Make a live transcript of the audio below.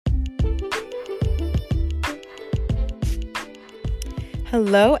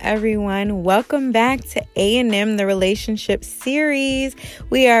Hello, everyone. Welcome back to A&M, the relationship series.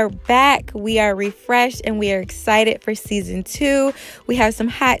 We are back. We are refreshed and we are excited for season 2. We have some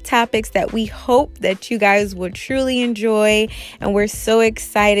hot topics that we hope that you guys will truly enjoy. And we're so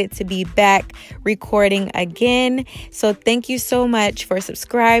excited to be back recording again. So thank you so much for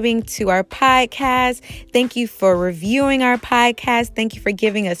subscribing to our podcast. Thank you for reviewing our podcast. Thank you for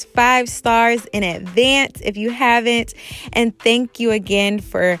giving us 5 stars in advance if you haven't. And thank you again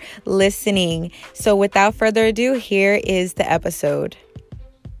for listening. So without further ado, here is the episode.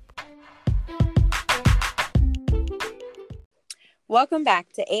 Welcome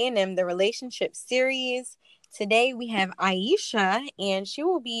back to A&M, the relationship series. Today we have Aisha, and she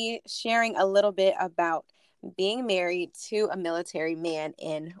will be sharing a little bit about being married to a military man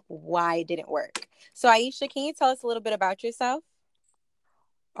and why it didn't work. So Aisha, can you tell us a little bit about yourself?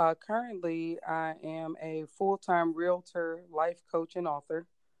 Currently, I am a full-time realtor, life coach, and author.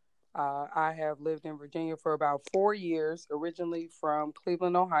 I have lived in Virginia for about 4 years, originally from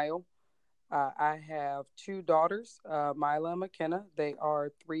Cleveland, Ohio. I have 2 daughters, Mila and McKenna. They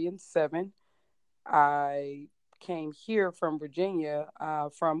are 3 and 7. I came here from Virginia,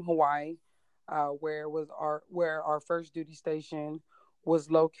 from Hawaii, where our first duty station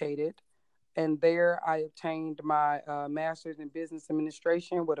was located. And there I obtained my master's in business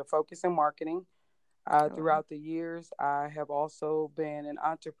administration with a focus in marketing. Throughout the years, I have also been an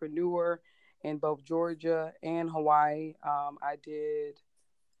entrepreneur in both Georgia and Hawaii. I did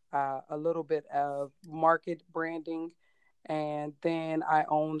a little bit of market branding, and then I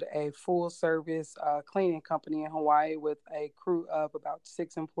owned a full service cleaning company in Hawaii with a crew of about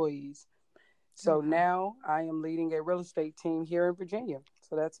 6 employees. So now I am leading a real estate team here in Virginia.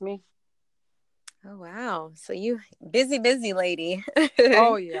 So that's me. Oh, wow. So you busy lady.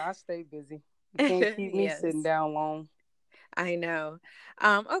 Oh, yeah, I stay busy. You can't keep me Yes. sitting down long. I know.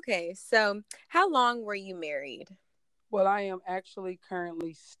 Okay, so how long were you married? Well, I am actually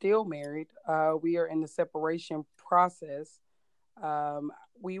currently still married. We are in the separation process.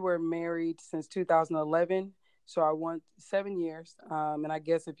 We were married since 2011, so I went 7 years. And I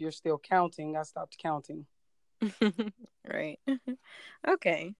guess if you're still counting, I stopped counting. Right.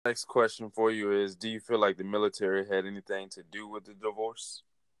 Okay. Next question for you is, do you feel like the military had anything to do with the divorce?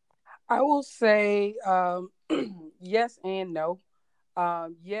 I will say yes and no.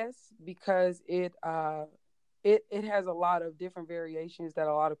 Yes, because it has a lot of different variations that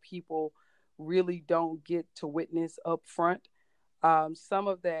a lot of people really don't get to witness up front. Some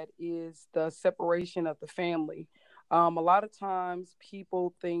of that is the separation of the family. A lot of times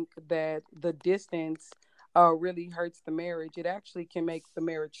people think that the distance really hurts the marriage. It actually can make the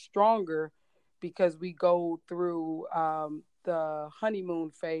marriage stronger because we go through the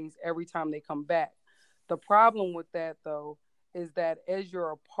honeymoon phase every time they come back. The problem with that, though, is that as you're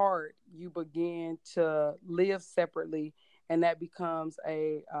apart, you begin to live separately, and that becomes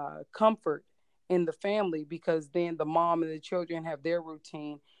a comfort in the family because then the mom and the children have their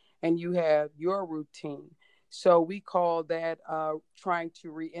routine and you have your routine. So we call that trying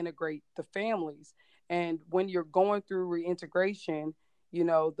to reintegrate the families. And when you're going through reintegration,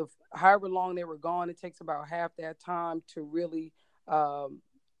 the however long they were gone, it takes about half that time to really,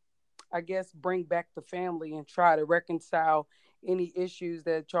 I guess, bring back the family and try to reconcile any issues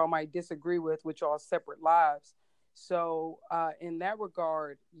that y'all might disagree with y'all separate lives. So in that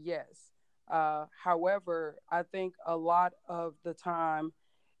regard, yes. However, I think a lot of the time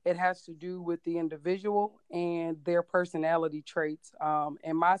it has to do with the individual and their personality traits.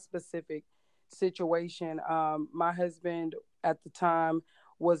 In my specific situation, my husband at the time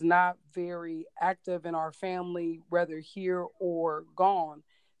was not very active in our family, whether here or gone.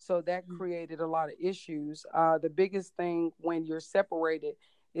 So that created a lot of issues. The biggest thing when you're separated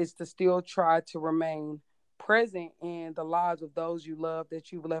is to still try to remain present in the lives of those you love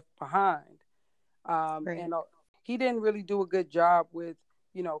that you've left behind. Right. And he didn't really do a good job with,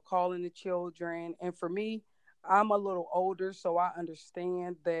 calling the children. And for me, I'm a little older, so I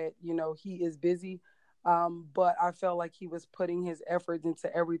understand that, he is busy. But I felt like he was putting his efforts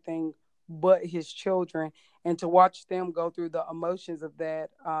into everything but his children. And to watch them go through the emotions of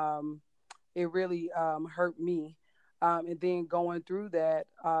that, it really hurt me. And then going through that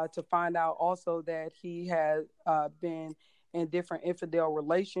to find out also that he had been in different infidel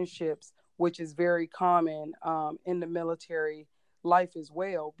relationships, which is very common in the military life as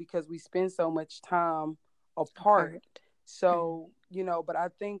well, because we spend so much time apart. So, but I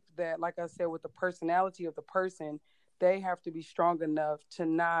think that, like I said, with the personality of the person, they have to be strong enough to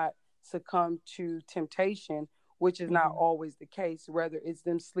not succumb to temptation, which is not always the case. Whether it's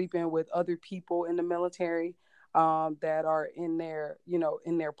them sleeping with other people in the military, that are in their,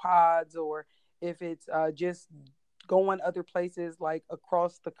 in their pods, or if it's just going other places like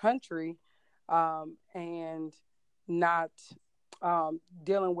across the country, and not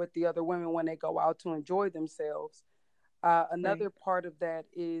dealing with the other women when they go out to enjoy themselves. Right. Another part of that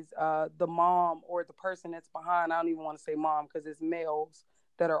is the mom or the person that's behind. I don't even want to say mom because it's males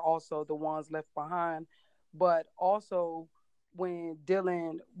that are also the ones left behind. But also, when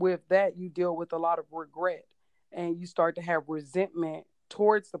dealing with that, you deal with a lot of regret, and you start to have resentment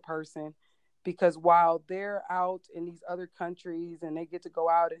towards the person, because while they're out in these other countries and they get to go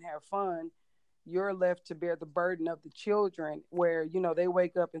out and have fun, you're left to bear the burden of the children, where they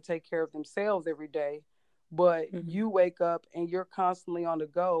wake up and take care of themselves every day, but Mm-hmm. you wake up and you're constantly on the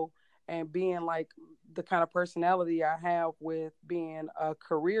go. And being like the kind of personality I have, with being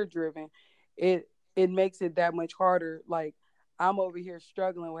career driven, it makes it that much harder. Like, I'm over here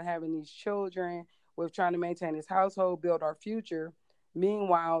struggling with having these children, with trying to maintain this household, build our future.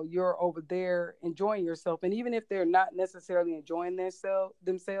 Meanwhile, you're over there enjoying yourself. And even if they're not necessarily enjoying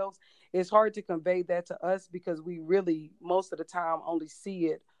themselves, it's hard to convey that to us, because we really, most of the time, only see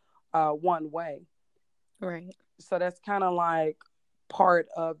it one way. Right. So that's kind of like part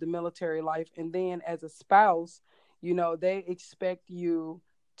of the military life. And then as a spouse, they expect you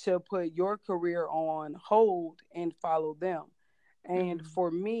to put your career on hold and follow them. And Mm-hmm.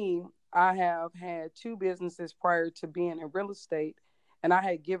 for me, I have had two businesses prior to being in real estate, and I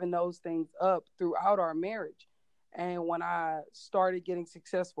had given those things up throughout our marriage. And when I started getting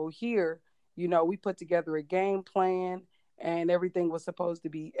successful here, we put together a game plan, and everything was supposed to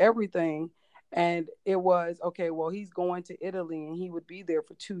be everything. And it was okay, well, he's going to Italy and he would be there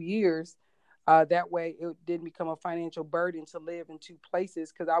for 2 years. That way it didn't become a financial burden to live in two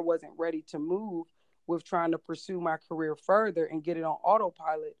places, because I wasn't ready to move with trying to pursue my career further and get it on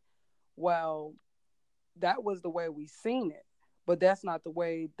autopilot. Well, that was the way we seen it, but that's not the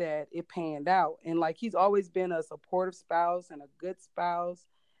way that it panned out. And like, he's always been a supportive spouse and a good spouse,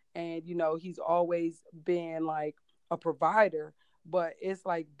 and he's always been like a provider, but it's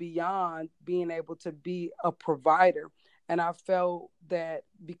like beyond being able to be a provider. And I felt that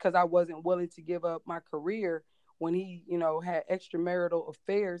because I wasn't willing to give up my career, when he had extramarital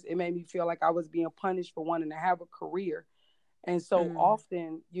affairs, it made me feel like I was being punished for wanting to have a career. And so Mm-hmm.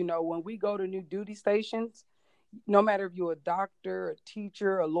 often, when we go to new duty stations, no matter if you're a doctor, a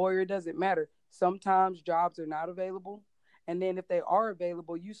teacher, a lawyer, it doesn't matter. Sometimes jobs are not available. And then if they are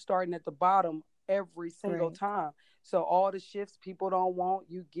available, you starting at the bottom every single Right. time. So all the shifts people don't want,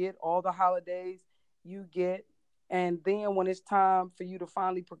 you get all the holidays you get. And then when it's time for you to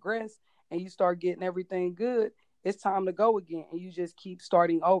finally progress and you start getting everything good, it's time to go again. And you just keep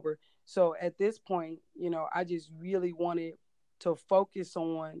starting over. So at this point, I just really wanted to focus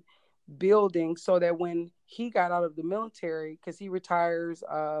on building, so that when he got out of the military, because he retires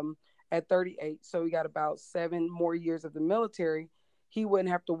at 38, so he got about 7 more years of the military, he wouldn't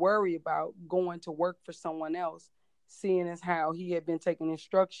have to worry about going to work for someone else, seeing as how he had been taking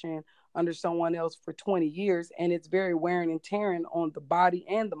instruction under someone else for 20 years. And it's very wearing and tearing on the body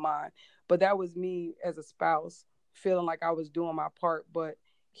and the mind. But that was me as a spouse feeling like I was doing my part, but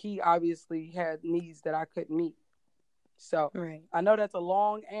he obviously had needs that I couldn't meet. So Right. I know that's a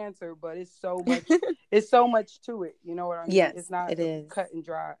long answer, but it's so much to it. You know what I mean? It's Yes, not it a is. cut and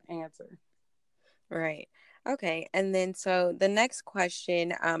dry answer. Right. Okay. And then, so the next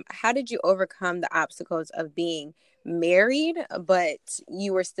question, how did you overcome the obstacles of being married, but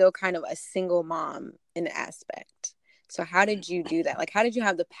you were still kind of a single mom in the aspect? So, how did you do that? Like, how did you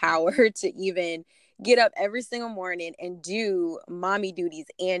have the power to even get up every single morning and do mommy duties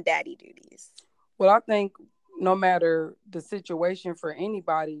and daddy duties? Well, I think no matter the situation for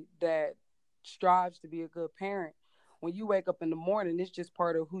anybody that strives to be a good parent, when you wake up in the morning, it's just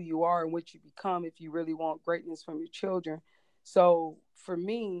part of who you are and what you become if you really want greatness from your children. So for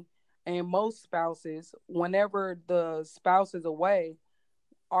me and most spouses, whenever the spouse is away,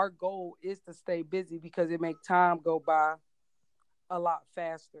 our goal is to stay busy, because it makes time go by a lot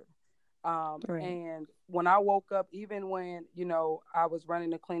faster. Right. And when I woke up, even when, I was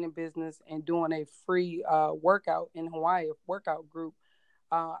running a cleaning business and doing a free workout in Hawaii, a workout group,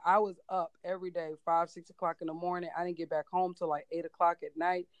 I was up every day, 5, 6 o'clock in the morning. I didn't get back home till like 8 o'clock at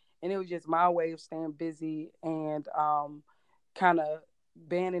night. And it was just my way of staying busy, and kind of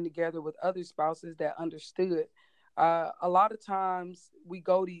banding together with other spouses that understood. A lot of times we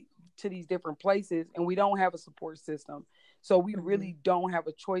go to these different places and we don't have a support system. So we Mm-hmm. really don't have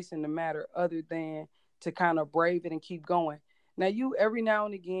a choice in the matter other than to kind of brave it and keep going. Now, you every now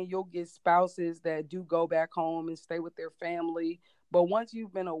and again, you'll get spouses that do go back home and stay with their family, But once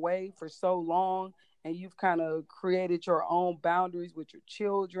you've been away for so long and you've kind of created your own boundaries with your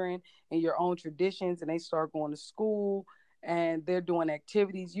children and your own traditions, and they start going to school and they're doing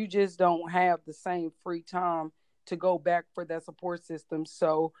activities, you just don't have the same free time to go back for that support system.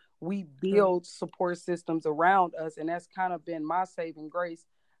 So we Right. build support systems around us, and that's kind of been my saving grace.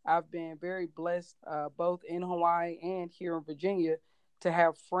 I've been very blessed, both in Hawaii and here in Virginia, to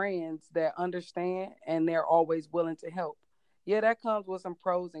have friends that understand and they're always willing to help. Yeah, that comes with some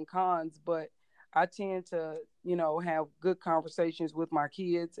pros and cons, but I tend to, have good conversations with my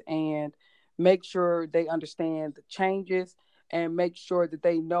kids and make sure they understand the changes and make sure that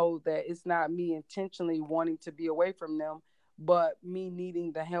they know that it's not me intentionally wanting to be away from them, but me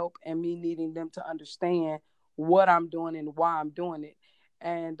needing the help and me needing them to understand what I'm doing and why I'm doing it.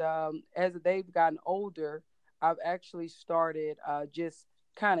 And as they've gotten older, I've actually started just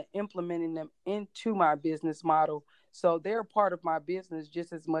kind of implementing them into my business model. So they're part of my business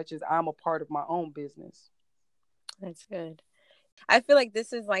just as much as I'm a part of my own business. That's good. I feel like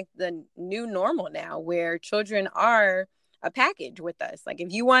this is like the new normal now where children are a package with us. Like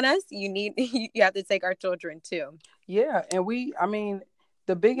if you want us, you need you have to take our children too. Yeah. And I mean,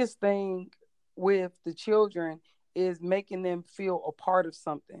 the biggest thing with the children is making them feel a part of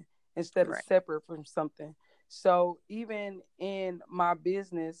something instead of Right. separate from something. So even in my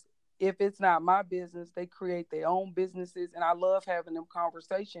business, if it's not my business, they create their own businesses. And I love having them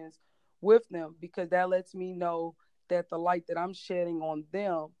conversations with them because that lets me know that the light that I'm shedding on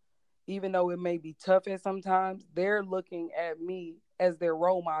them, even though it may be tough at sometimes, they're looking at me as their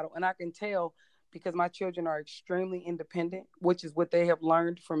role model. And I can tell because my children are extremely independent, which is what they have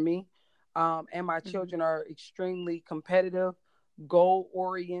learned from me. And my Mm-hmm. children are extremely competitive, goal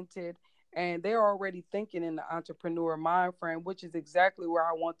oriented, and they're already thinking in the entrepreneur mind frame, which is exactly where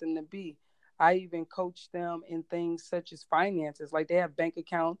I want them to be. I even coach them in things such as finances. Like they have bank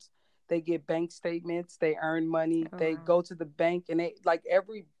accounts, they get bank statements, they earn money, Oh they wow. go to the bank, and they like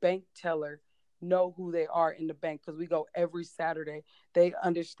every bank teller know who they are in the bank because we go every Saturday. They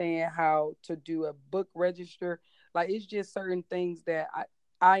understand how to do a book register. Like it's just certain things that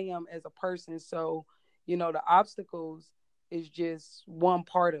I am as a person. So, the obstacles is just one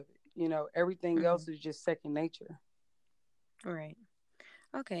part of it. Everything Mm-hmm. else is just second nature. Right.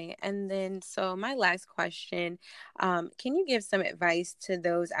 Okay. And then, so my last question, can you give some advice to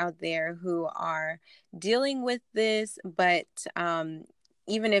those out there who are dealing with this, but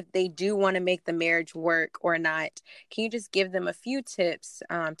even if they do want to make the marriage work or not, can you just give them a few tips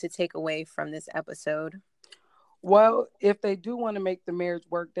to take away from this episode? Well, if they do want to make the marriage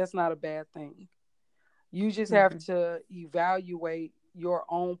work, that's not a bad thing. You just have Hmm. to evaluate your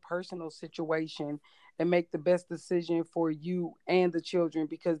own personal situation and make the best decision for you and the children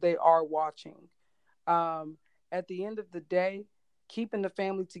because they are watching. Um, at the end of the day, keeping the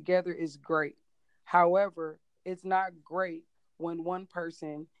family together is great. However, it's not great when one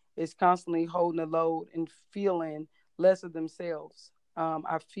person is constantly holding the load and feeling less of themselves.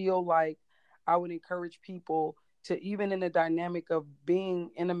 I feel like I would encourage people to, even in the dynamic of being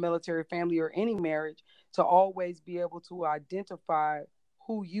in a military family or any marriage, to always be able to identify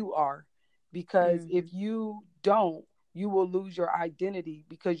who you are. Because Hmm. if you don't, you will lose your identity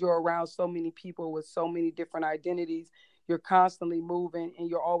because you're around so many people with so many different identities. You're constantly moving and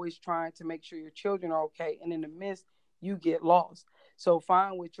you're always trying to make sure your children are okay. And in the midst, you get lost. So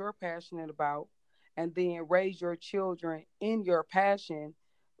find what you're passionate about and then raise your children in your passion,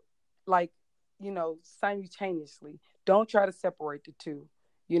 like, simultaneously. Don't try to separate the two.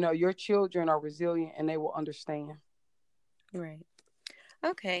 Your children are resilient and they will understand. Right.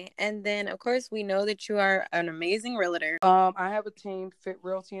 Okay. And then, of course, we know that you are an amazing realtor. I have a team, Fit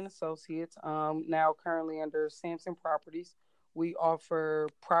Realty and Associates, now currently under Sampson Properties. We offer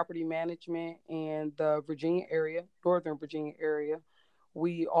property management in the Virginia area, Northern Virginia area.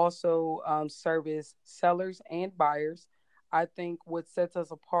 We also service sellers and buyers. I think what sets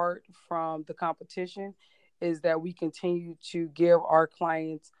us apart from the competition is that we continue to give our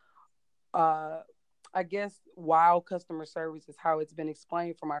clients, uh, I guess, wow customer service is how it's been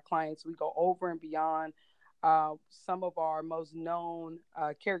explained from our clients. We go over and beyond. Some of our most known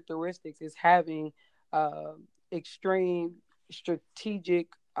characteristics is having uh, extreme strategic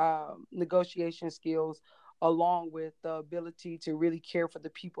negotiation skills, along with the ability to really care for the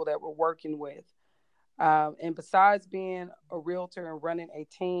people that we're working with. And besides being a realtor and running a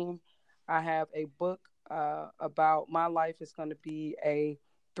team, I have a book about my life. It's going to be a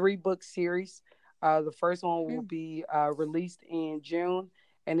 3-book series. The first one will Mm. be released in June,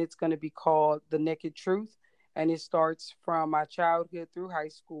 and it's going to be called The Naked Truth. And it starts from my childhood through high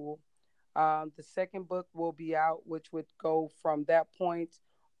school, The second book will be out, which would go from that point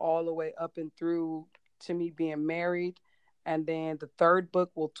all the way up and through to me being married. And then the third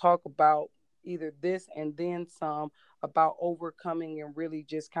book will talk about either this and then some, about overcoming and really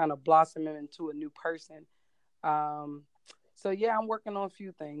just kind of blossoming into a new person. Um, so yeah, I'm working on a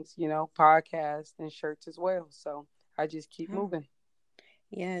few things, podcasts and shirts as well. So I just keep moving.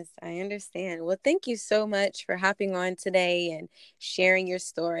 Yes, I understand. Well, thank you so much for hopping on today and sharing your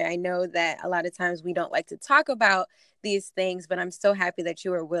story. I know that a lot of times we don't like to talk about these things, but I'm so happy that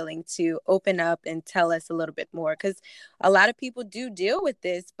you are willing to open up and tell us a little bit more, because a lot of people do deal with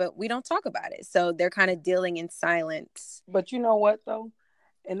this, but we don't talk about it. So they're kind of dealing in silence. But you know what, though?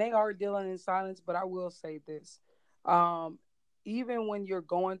 And they are dealing in silence, but I will say this. Even when you're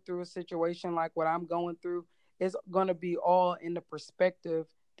going through a situation like what I'm going through, it's going to be all in the perspective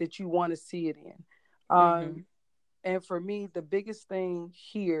that you want to see it in. And for me, the biggest thing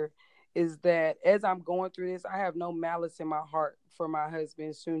here is that as I'm going through this, I have no malice in my heart for my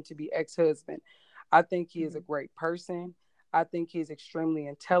husband, soon to be ex-husband. I think he is a great person. I think he's extremely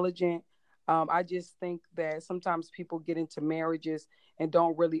intelligent. I just think that sometimes people get into marriages and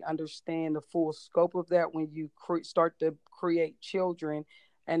don't really understand the full scope of that when you start to create children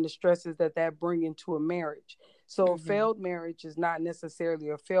and the stresses that bring into a marriage. So a failed marriage is not necessarily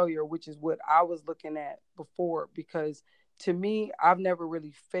a failure, which is what I was looking at before, because to me, I've never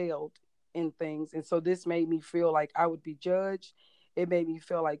really failed in things. And so this made me feel like I would be judged. It made me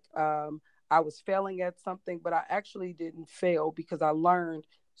feel like I was failing at something, but I actually didn't fail because I learned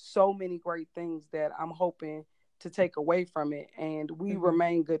so many great things that I'm hoping to take away from it. And we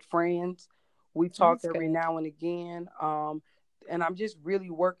remain good friends. We talk every now and again. And I'm just really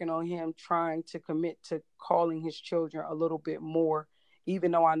working on him, trying to commit to calling his children a little bit more,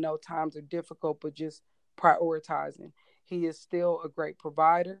 even though I know times are difficult, but just prioritizing. He is still a great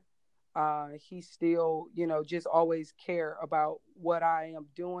provider. He still, just always care about what I am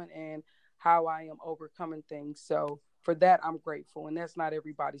doing and how I am overcoming things. So for that, I'm grateful. And that's not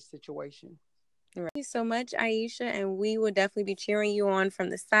everybody's situation. Thank you so much, Aisha. And we will definitely be cheering you on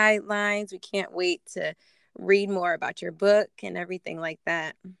from the sidelines. We can't wait to read more about your book and everything like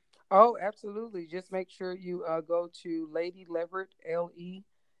that. Oh, absolutely. Just make sure you go to Lady Leverett, LEV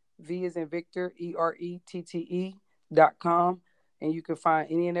as in Victor, ERETTE.com. And you can find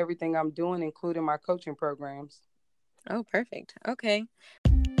any and everything I'm doing, including my coaching programs. Oh, perfect. Okay.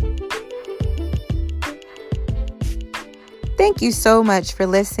 Thank you so much for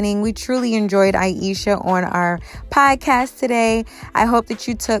listening. We truly enjoyed Aisha on our podcast today. I hope that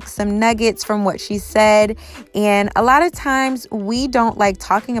you took some nuggets from what she said. And a lot of times we don't like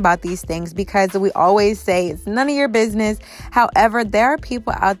talking about these things because we always say it's none of your business. However, there are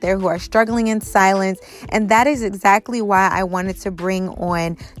people out there who are struggling in silence. And that is exactly why I wanted to bring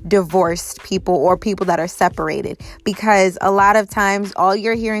on divorced people or people that are separated. Because a lot of times all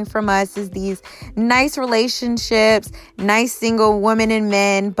you're hearing from us is these nice relationships, nice single women and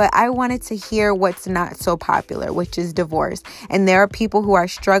men, but I wanted to hear what's not so popular, which is divorce. And there are people who are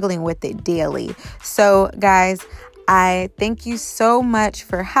struggling with it daily. So guys, I thank you so much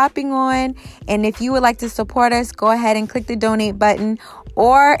for hopping on. And if you would like to support us, go ahead and click the donate button.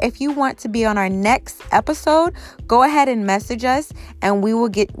 Or if you want to be on our next episode, go ahead and message us and we will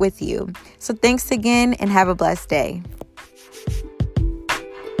get with you. So thanks again and have a blessed day.